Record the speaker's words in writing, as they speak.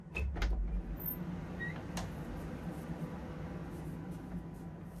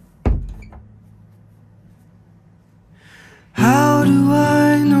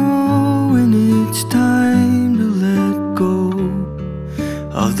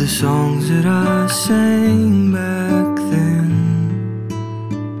the songs that I sang back then.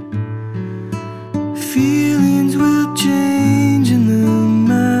 Feelings will change and the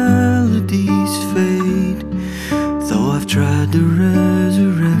melodies fade, though I've tried to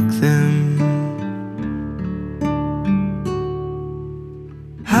resurrect them.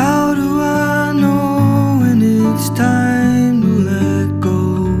 How do I know when it's time to let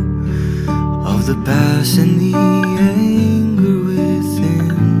go of the past and the anger within?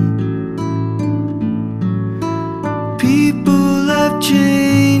 People have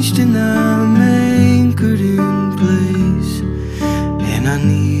changed and I'm anchored in place, and I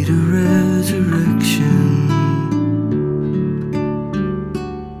need a resurrection.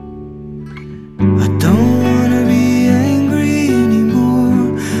 I don't wanna be angry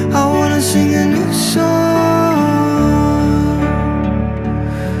anymore. I wanna sing a new song.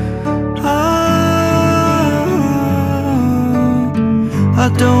 I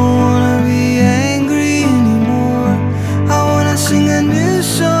don't wanna be angry anymore. I wanna sing a new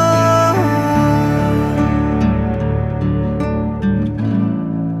song.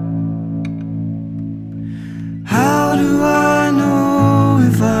 How do I know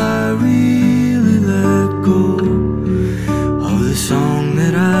if I really let go of the song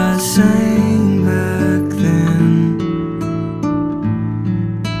that I sang back then?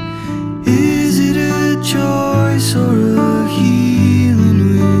 Is it a choice or a healing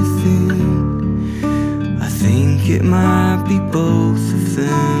within? I think it might be both of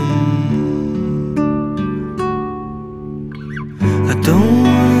them. I don't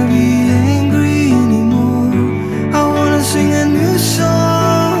wanna be angry anymore. I wanna sing a new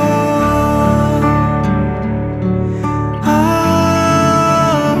song.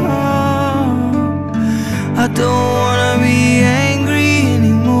 I don't wanna be angry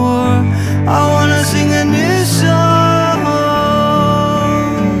anymore. I wanna sing a new song.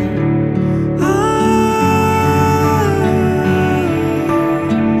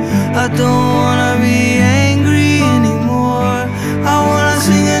 I don't wanna be angry anymore. I wanna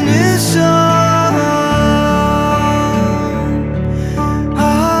sing a new song.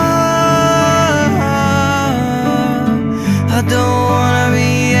 I don't wanna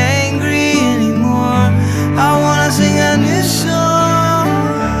be angry anymore. I wanna sing a new song.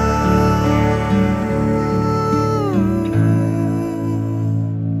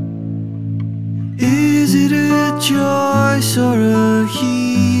 Is it a choice or a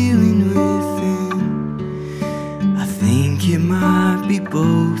healing within? I think it might be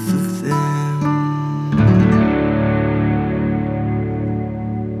both of them.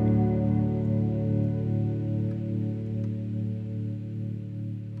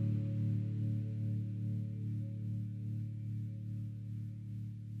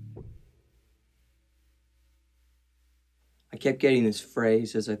 I kept getting this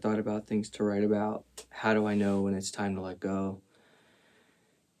phrase as I thought about things to write about. How do I know when it's time to let go?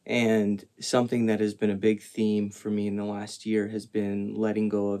 And something that has been a big theme for me in the last year has been letting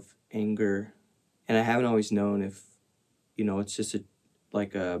go of anger. And I haven't always known if, it's just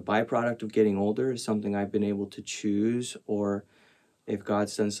like a byproduct of getting older, is something I've been able to choose, or if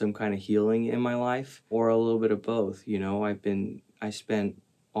God's done some kind of healing in my life, or a little bit of both. I spent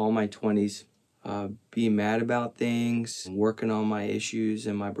all my 20s being mad about things, working on my issues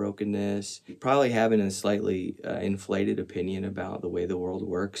and my brokenness, probably having a slightly inflated opinion about the way the world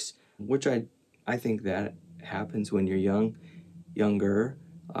works, which I think that happens when you're younger.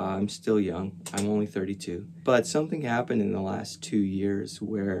 I'm still young. I'm only 32. But something happened in the last 2 years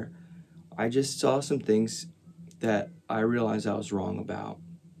where I just saw some things that I realized I was wrong about.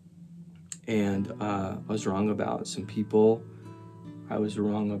 And I was wrong about some people. I was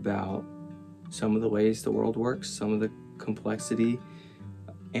wrong about some of the ways the world works, some of the complexity,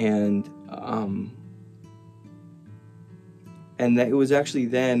 and that it was actually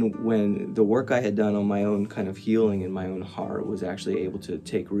then when the work I had done on my own kind of healing in my own heart was actually able to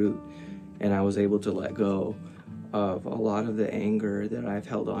take root, and I was able to let go of a lot of the anger that I've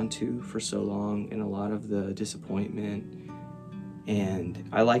held on to for so long, and a lot of the disappointment. And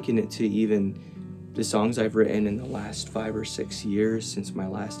I liken it to even the songs I've written in the last 5 or 6 years since my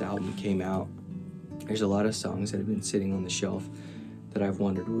last album came out. There's a lot of songs that have been sitting on the shelf that I've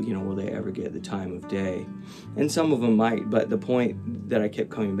wondered, will they ever get the time of day? And some of them might, but the point that I kept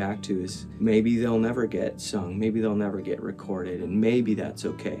coming back to is maybe they'll never get sung, maybe they'll never get recorded, and maybe that's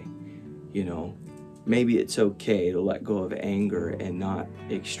okay. Maybe it's okay to let go of anger and not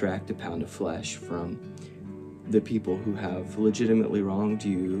extract a pound of flesh from the people who have legitimately wronged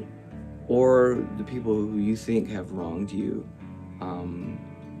you, or the people who you think have wronged you.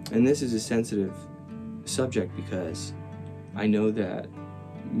 And this is a sensitive subject because I know that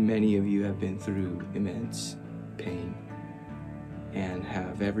many of you have been through immense pain and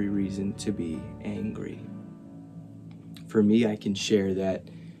have every reason to be angry. For me, I can share that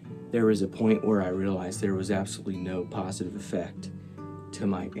there was a point where I realized there was absolutely no positive effect to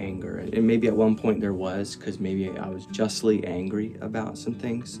my anger. And maybe at one point there was, because maybe I was justly angry about some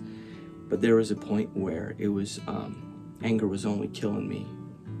things. But there was a point where it was, anger was only killing me.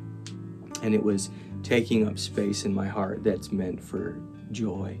 And it was taking up space in my heart that's meant for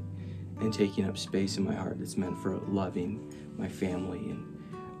joy, and taking up space in my heart that's meant for loving my family and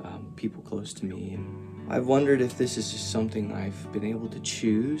people close to me. And I've wondered if this is just something I've been able to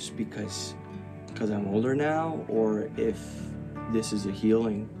choose because I'm older now, or if this is a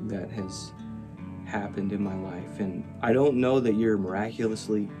healing that has happened in my life. And I don't know that you're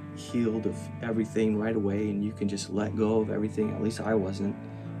miraculously healed of everything right away and you can just let go of everything. At least I wasn't.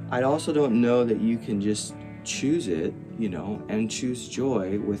 I also don't know that you can just choose it, and choose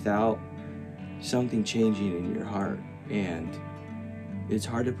joy without something changing in your heart. And it's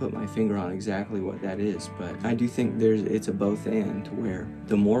hard to put my finger on exactly what that is, but I do think it's a both and, where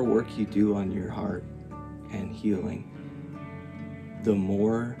the more work you do on your heart and healing, the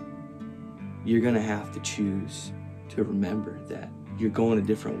more you're gonna have to choose to remember that you're going a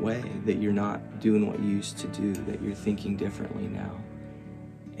different way, that you're not doing what you used to do, that you're thinking differently now.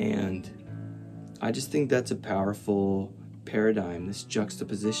 And I just think that's a powerful paradigm, this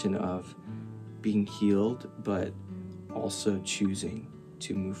juxtaposition of being healed, but also choosing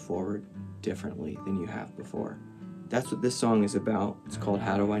to move forward differently than you have before. That's what this song is about. It's called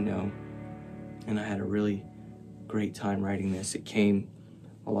How Do I Know? And I had a really great time writing this. It came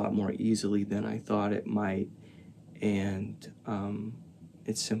a lot more easily than I thought it might. And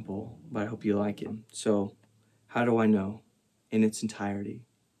it's simple, but I hope you like it. So, How Do I Know? In its entirety.